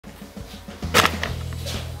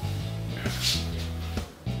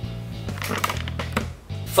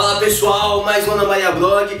Fala pessoal, mais um Ana Maria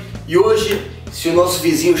Blog. E hoje, se o nosso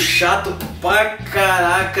vizinho chato pra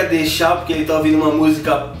caraca deixar, porque ele tá ouvindo uma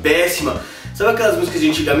música péssima. Sabe aquelas músicas de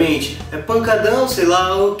antigamente? É pancadão, sei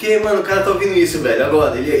lá o que, mano, o cara tá ouvindo isso, velho.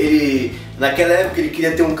 Agora, ele naquela época ele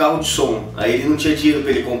queria ter um carro de som, aí ele não tinha dinheiro pra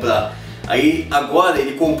ele comprar. Aí agora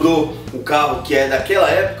ele comprou o carro que é daquela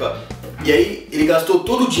época, e aí ele gastou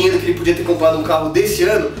todo o dinheiro que ele podia ter comprado um carro desse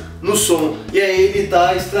ano no som. E aí ele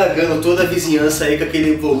tá estragando toda a vizinhança aí com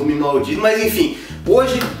aquele volume maldito. Mas enfim,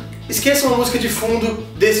 hoje esqueçam a música de fundo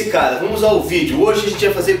desse cara, vamos ao vídeo. Hoje a gente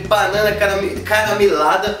vai fazer banana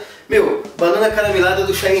caramelada. Meu, banana caramelada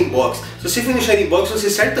do Shining Box. Se você for no Shining Box,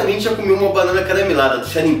 você certamente já comeu uma banana caramelada do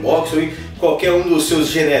Shining Box ou em qualquer um dos seus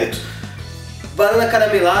genéricos. Banana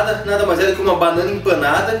caramelada nada mais é do que uma banana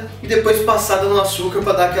empanada e depois passada no açúcar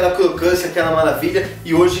para dar aquela crocância, aquela maravilha.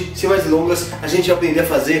 E hoje, sem mais delongas, a gente vai aprender a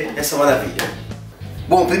fazer essa maravilha.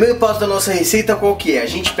 Bom, o primeiro passo da nossa receita qual que é? A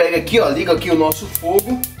gente pega aqui, ó, liga aqui o nosso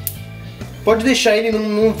fogo. Pode deixar ele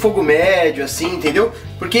num fogo médio, assim, entendeu?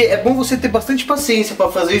 Porque é bom você ter bastante paciência para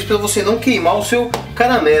fazer isso, para você não queimar o seu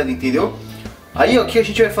caramelo, entendeu? Aí, ó, o que a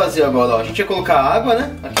gente vai fazer agora? Ó, a gente vai colocar água, né,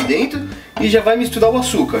 aqui dentro e já vai misturar o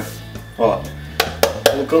açúcar. Ó,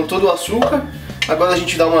 colocando todo o açúcar. Agora a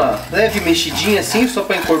gente dá uma leve mexidinha assim, só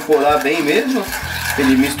para incorporar bem mesmo, para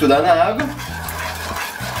ele misturar na água.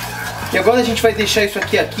 E agora a gente vai deixar isso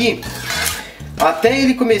aqui até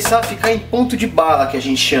ele começar a ficar em ponto de bala, que a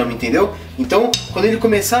gente chama, entendeu? Então, quando ele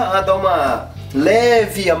começar a dar uma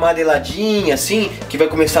leve amareladinha, assim, que vai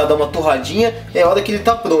começar a dar uma torradinha, é a hora que ele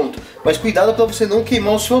tá pronto. Mas cuidado para você não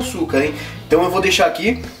queimar o seu açúcar, hein? Então eu vou deixar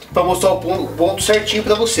aqui para mostrar o ponto certinho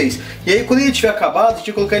para vocês. E aí, quando ele tiver acabado, a gente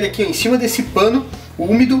vai colocar ele aqui ó, em cima desse pano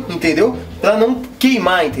úmido, entendeu? Para não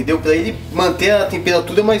queimar, entendeu? Para ele manter a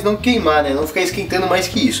temperatura, mas não queimar, né? Não ficar esquentando mais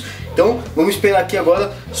que isso. Então, vamos esperar aqui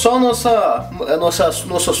agora só nosso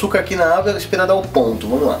açúcar aqui na água, esperar dar o ponto.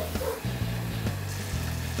 Vamos lá.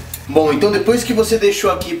 Bom, então depois que você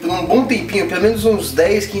deixou aqui por um bom tempinho, pelo menos uns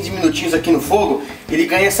 10, 15 minutinhos aqui no fogo, ele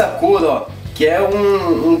ganha essa cor, ó, que é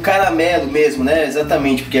um caramelo mesmo, né?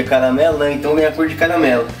 Exatamente, porque é caramelo, né? Então ganha a cor de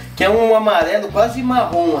caramelo, que é um amarelo quase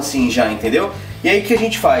marrom assim já, entendeu? E aí o que a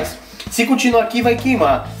gente faz? Se continuar aqui vai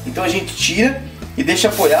queimar, então a gente tira e deixa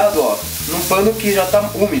apoiado, ó, num pano que já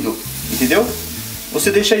tá úmido, entendeu? Você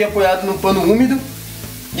deixa aí apoiado num pano úmido.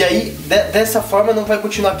 E aí, dessa forma não vai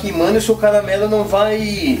continuar queimando e o seu caramelo não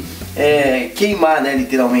vai queimar, né,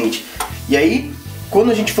 literalmente. E aí,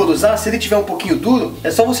 quando a gente for usar, se ele tiver um pouquinho duro, é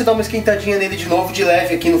só você dar uma esquentadinha nele de novo, de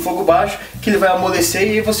leve, aqui no fogo baixo, que ele vai amolecer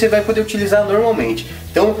e aí você vai poder utilizar normalmente.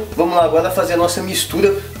 Então, vamos lá agora fazer a nossa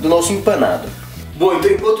mistura do nosso empanado. Bom, então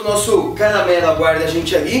enquanto o nosso caramelo aguarda a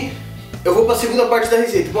gente ali, eu vou para a segunda parte da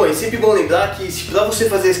receita. Bom, é sempre bom lembrar que para você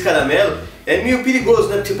fazer esse caramelo é meio perigoso,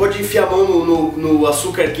 né? Porque você pode enfiar a mão no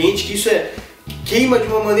açúcar quente, que isso queima de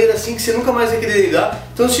uma maneira assim que você nunca mais vai querer lidar.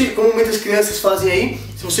 Então, como muitas crianças fazem aí,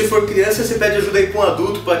 se você for criança, você pede ajuda aí com um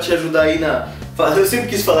adulto para te ajudar aí na... Eu sempre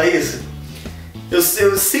quis falar isso. Eu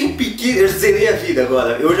sempre quis... Eu zerei a vida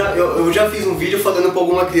agora. Eu já fiz um vídeo falando para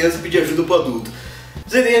alguma criança pedir ajuda para o adulto.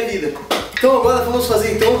 Zerei a vida. Então agora vamos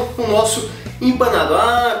fazer então o nosso empanado.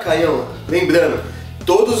 Ah, Caio, lembrando,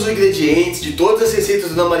 todos os ingredientes de todas as receitas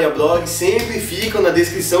do Ana Maria Blog sempre ficam na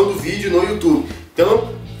descrição do vídeo no YouTube. Então,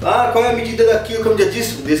 qual é a medida daquilo, como eu já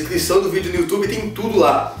disse? Descrição do vídeo no YouTube tem tudo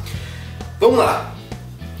lá. Vamos lá.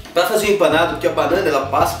 Para fazer o empanado, porque a banana ela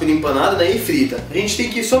passa pelo empanado, né, e frita. A gente tem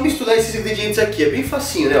que só misturar esses ingredientes aqui, é bem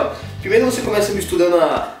facinho, né? Ó. Primeiro você começa misturando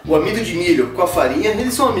o amido de milho com a farinha,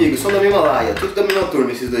 eles são amigos, são da mesma laia, tudo da mesma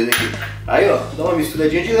turma esses dois aqui. Aí ó, dá uma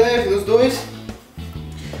misturadinha de leve nos dois.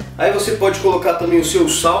 Aí você pode colocar também o seu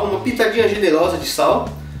sal, uma pitadinha generosa de sal.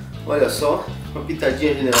 Olha só, uma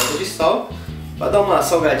pitadinha generosa de sal. Pra dar uma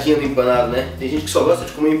salgadinha no empanado, né? Tem gente que só gosta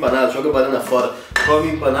de comer empanado, joga a banana fora.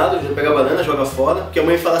 Come empanado, já pega a banana, joga fora. Porque a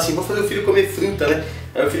mãe fala assim, vou fazer o filho comer fruta, né?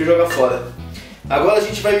 Aí o filho joga fora. Agora a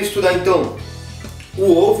gente vai misturar então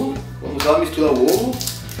o ovo. Vamos lá misturar o ovo.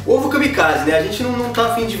 Ovo kamikaze, né? A gente não tá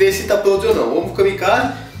afim de ver se tá podre ou não. Ovo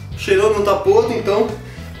kamikaze, cheirou, não tá podre, então...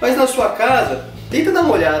 Mas na sua casa, tenta dar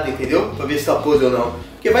uma olhada, entendeu? Pra ver se tá podre ou não.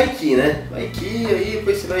 Porque vai que, né? Vai que, aí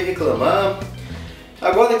depois você vai reclamar.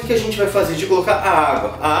 Agora o que a gente vai fazer? De colocar a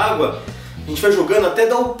água. A água a gente vai jogando até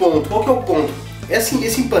dar o ponto. Qual que é o ponto? É assim,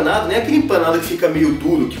 esse empanado, não é aquele empanado que fica meio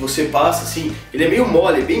duro, que você passa assim. Ele é meio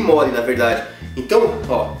mole, bem mole na verdade. Então,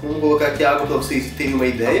 ó, vamos colocar aqui a água para vocês terem uma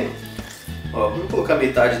ideia. Ó, vamos colocar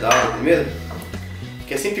metade da água primeiro.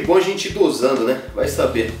 Que é sempre bom a gente ir dosando, né? Vai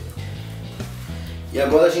saber. E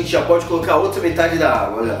agora a gente já pode colocar a outra metade da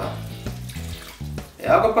água, olha lá. É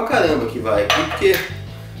água pra caramba que vai aqui, porque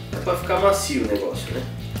é pra ficar macio o negócio, né?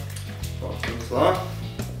 Ó, vamos lá.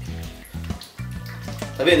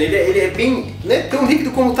 Tá vendo? Ele é bem, não é tão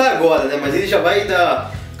líquido como tá agora, né? Mas ele já vai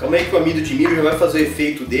dar, calma aí que o amido de milho já vai fazer o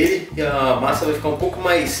efeito dele e a massa vai ficar um pouco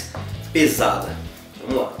mais pesada.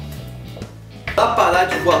 Vamos lá. Pra parar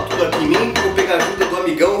de voar tudo aqui em mim, vou pegar a ajuda do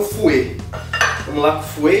amigão Fouet. Vamos lá com o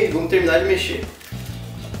Fouet e vamos terminar de mexer.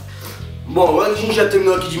 Bom, agora que a gente já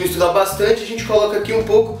terminou aqui de misturar bastante, a gente coloca aqui um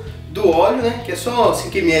pouco do óleo, né? Que é só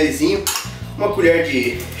 5 mlzinho, uma colher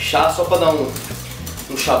de chá, só para dar um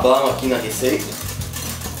chablau aqui na receita.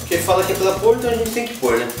 Porque fala que é para pôr, então a gente tem que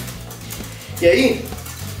pôr, né? E aí,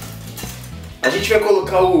 a gente vai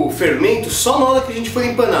colocar o fermento só na hora que a gente for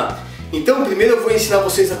empanar. Então primeiro eu vou ensinar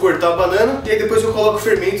vocês a cortar a banana e aí depois eu coloco o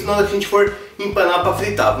fermento na hora que a gente for empanar para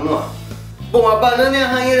fritar. Vamos lá. Bom, a banana é a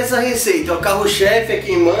rainha dessa receita, o carro-chefe é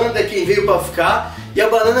quem manda, é quem veio para ficar. E a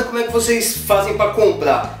banana, como é que vocês fazem para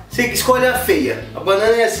comprar? Você escolhe a feia. A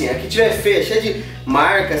banana é assim, a que tiver feia, cheia de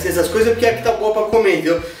marcas, essas coisas, porque é a que tá boa para comer,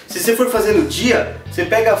 entendeu? Se você for fazer no dia, você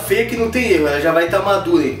pega a feia que não tem erro, ela já vai estar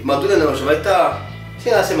madura. Madura não, já vai estar,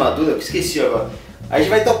 sei lá se é madura, esqueci agora. Aí já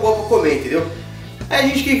vai estar boa para comer, entendeu? Aí a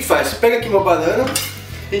gente o que faz? Você pega aqui uma banana,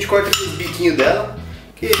 a gente corta aqui os biquinhos dela,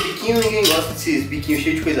 que biquinho ninguém gosta desses biquinhos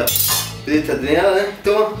cheios de coisa preta dela, né?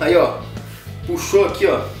 Então aí ó, puxou aqui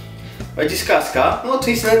ó, vai descascar. Não, tô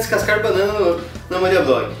ensinando a descascar banana na Maria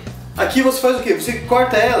Blog. Aqui você faz o que? Você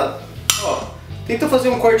corta ela, ó, tenta fazer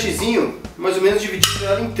um cortezinho, mais ou menos dividindo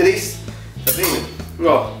ela em 3, tá vendo?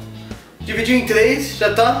 Ó, dividiu em 3,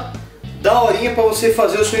 já tá da horinha pra você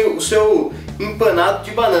fazer o seu empanado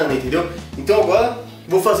de banana, entendeu? Então agora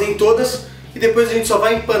vou fazer em todas e depois a gente só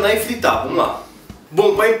vai empanar e fritar, vamos lá.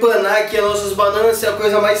 Bom, para empanar aqui as nossas bananas é a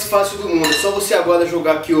coisa mais fácil do mundo. É só você agora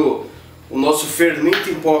jogar aqui o nosso fermento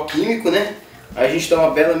em pó químico, né? Aí a gente dá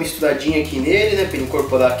uma bela misturadinha aqui nele, né? Para ele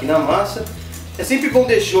incorporar aqui na massa. É sempre bom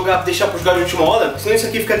deixar para jogar de última hora, porque senão isso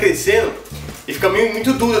aqui fica crescendo e fica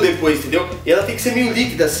muito duro depois, entendeu? E ela tem que ser meio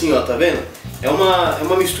líquida assim, ó, tá vendo? É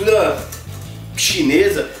uma mistura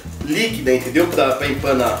chinesa líquida, entendeu? Para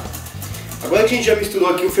empanar. Agora que a gente já misturou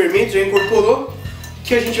aqui o fermento, já incorporou, o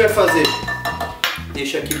que a gente vai fazer?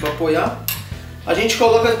 Deixa aqui para apoiar. A gente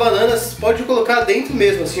coloca as bananas, pode colocar dentro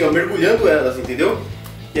mesmo, assim, ó, mergulhando elas, entendeu?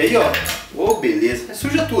 E aí, ó, oh, beleza,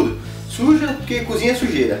 suja tudo. Suja, porque cozinha é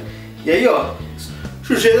sujeira. E aí, ó,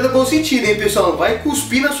 sujeira no bom sentido, hein, pessoal? Não vai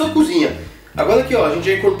cuspir na sua cozinha. Agora aqui, ó, a gente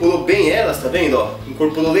já incorporou bem elas, tá vendo, ó?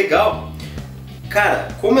 Incorporou legal. Cara,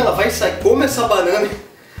 como ela vai sair, como essa banana,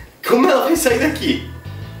 como ela vai sair daqui?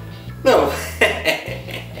 Não.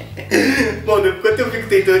 Bom, enquanto eu fico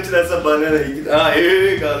tentando tirar essa banana aí.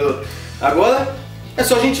 Aê, garoto. Agora é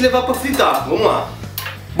só a gente levar para fritar. Vamos lá.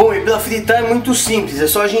 Bom, e para fritar é muito simples. É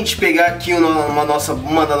só a gente pegar aqui uma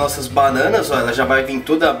das nossas bananas, ó, ela já vai vir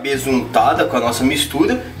toda besuntada com a nossa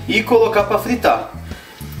mistura e colocar para fritar.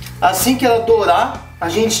 Assim que ela dourar, a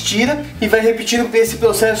gente tira e vai repetindo esse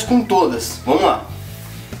processo com todas. Vamos lá.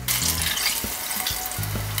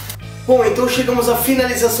 Bom, então chegamos à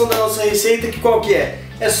finalização da nossa receita, que qual que é?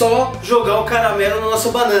 É só jogar o caramelo na nossa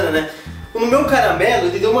banana, né? No meu caramelo,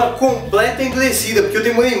 ele deu uma completa endurecida, porque eu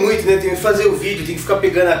demorei muito, né? Tenho que fazer o vídeo, tenho que ficar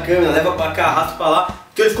pegando a câmera, leva pra cá, arrasta pra lá,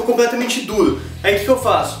 então ele ficou completamente duro. Aí o que eu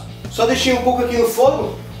faço? Só deixei um pouco aqui no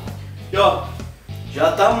fogo e ó,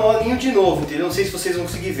 já tá molinho de novo, entendeu? Não sei se vocês vão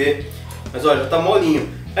conseguir ver, mas ó, já tá molinho.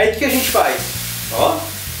 Aí o que a gente faz? Ó,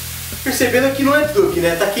 percebendo que não é truque,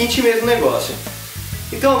 né? Tá quente mesmo o negócio.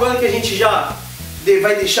 Então agora que a gente já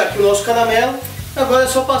vai deixar aqui o nosso caramelo, agora é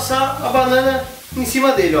só passar a banana em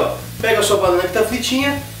cima dele, ó. Pega a sua banana que tá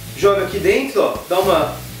fritinha, joga aqui dentro, ó, dá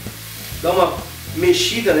uma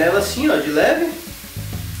mexida nela assim, ó, de leve,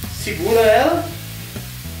 segura ela,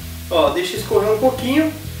 ó, deixa escorrer um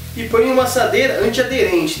pouquinho e põe em uma assadeira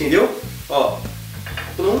antiaderente, entendeu? Ó,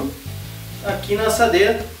 aqui na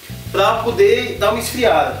assadeira pra poder dar uma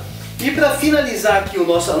esfriada. E pra finalizar aqui a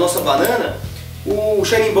nossa banana, o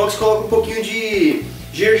Shining Box coloca um pouquinho de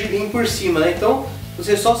gergelim por cima, né? Então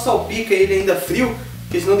você só salpica ele ainda frio,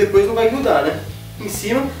 porque senão depois não vai grudar, né? Em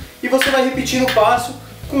cima, e você vai repetindo o passo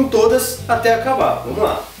com todas até acabar. Vamos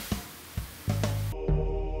lá.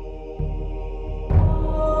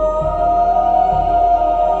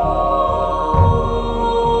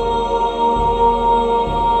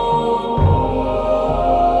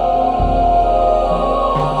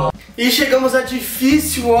 E chegamos à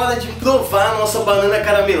difícil hora de provar a nossa banana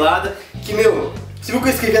caramelada, que, meu, você viu que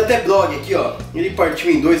eu escrevi até blog aqui, ó. Ele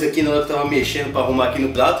partiu em dois aqui na hora que eu tava mexendo para arrumar aqui no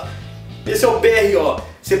prato. Esse é o PRO.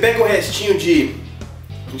 Você pega o restinho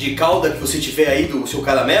de calda que você tiver aí do seu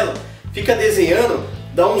caramelo, fica desenhando,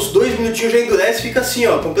 dá uns 2 minutinhos, já endurece, fica assim,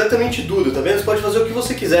 ó, completamente duro, tá vendo? Você pode fazer o que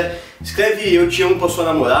você quiser. Escreve eu te amo pra sua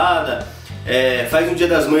namorada, faz um dia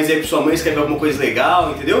das mães aí pra sua mãe, escreve alguma coisa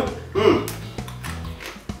legal, entendeu?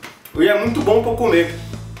 E é muito bom pra comer.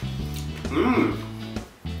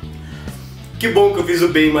 Que bom que eu fiz o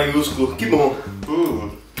bem maiúsculo, que bom.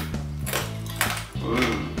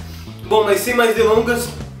 Bom, mas sem mais delongas,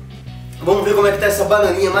 vamos ver como é que tá essa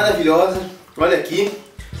bananinha maravilhosa. Olha aqui,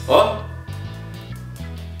 ó.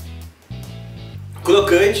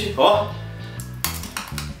 Crocante, ó.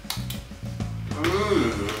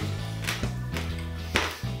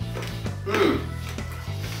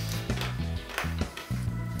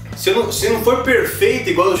 Se não for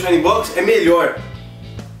perfeito igual do Shine Box, é melhor.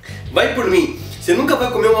 Vai por mim. Você nunca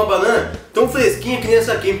vai comer uma banana tão fresquinha que nem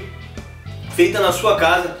essa aqui. Feita na sua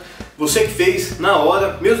casa. Você que fez, na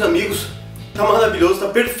hora. Meus amigos, tá maravilhoso, tá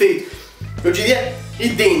perfeito. Eu diria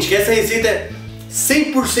idêntica. Essa receita é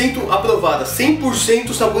 100% aprovada.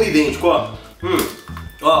 100% sabor idêntico, ó.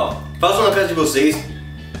 Ó, façam na casa de vocês.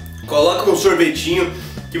 Coloca um sorvetinho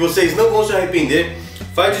que vocês não vão se arrepender.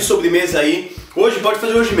 Faz de sobremesa aí. Hoje, pode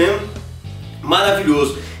fazer hoje mesmo.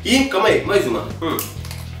 Maravilhoso. E, calma aí, mais uma.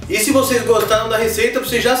 E se vocês gostaram da receita,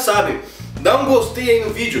 vocês já sabem. Dá um gostei aí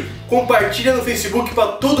no vídeo. Compartilha no Facebook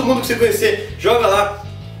para todo mundo que você conhecer. Joga lá.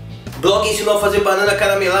 Brogui ensinou a fazer banana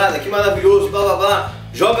caramelada. Que maravilhoso, blá blá blá.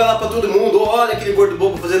 Joga lá para todo mundo. Olha aquele gordo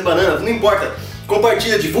bobo fazendo banana. Não importa.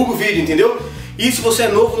 Compartilha, divulga o vídeo, entendeu? E se você é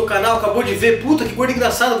novo no canal, acabou de ver, puta que gordo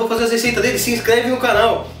engraçado, vou fazer as receitas dele, se inscreve no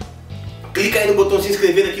canal. Clica aí no botão se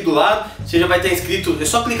inscrever aqui do lado, você já vai estar inscrito, é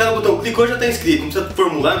só clicar no botão, clicou já está inscrito, não precisa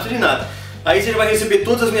formular, não precisa de nada. Aí você já vai receber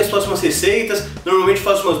todas as minhas próximas receitas, normalmente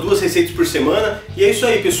faço umas 2 receitas por semana. E é isso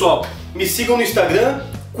aí, pessoal, me sigam no Instagram,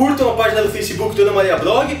 curtam a página do Facebook Dona Maria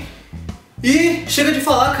Brog. E chega de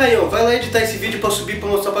falar, Caio, vai lá editar esse vídeo para subir, para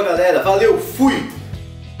mostrar pra galera. Valeu, fui!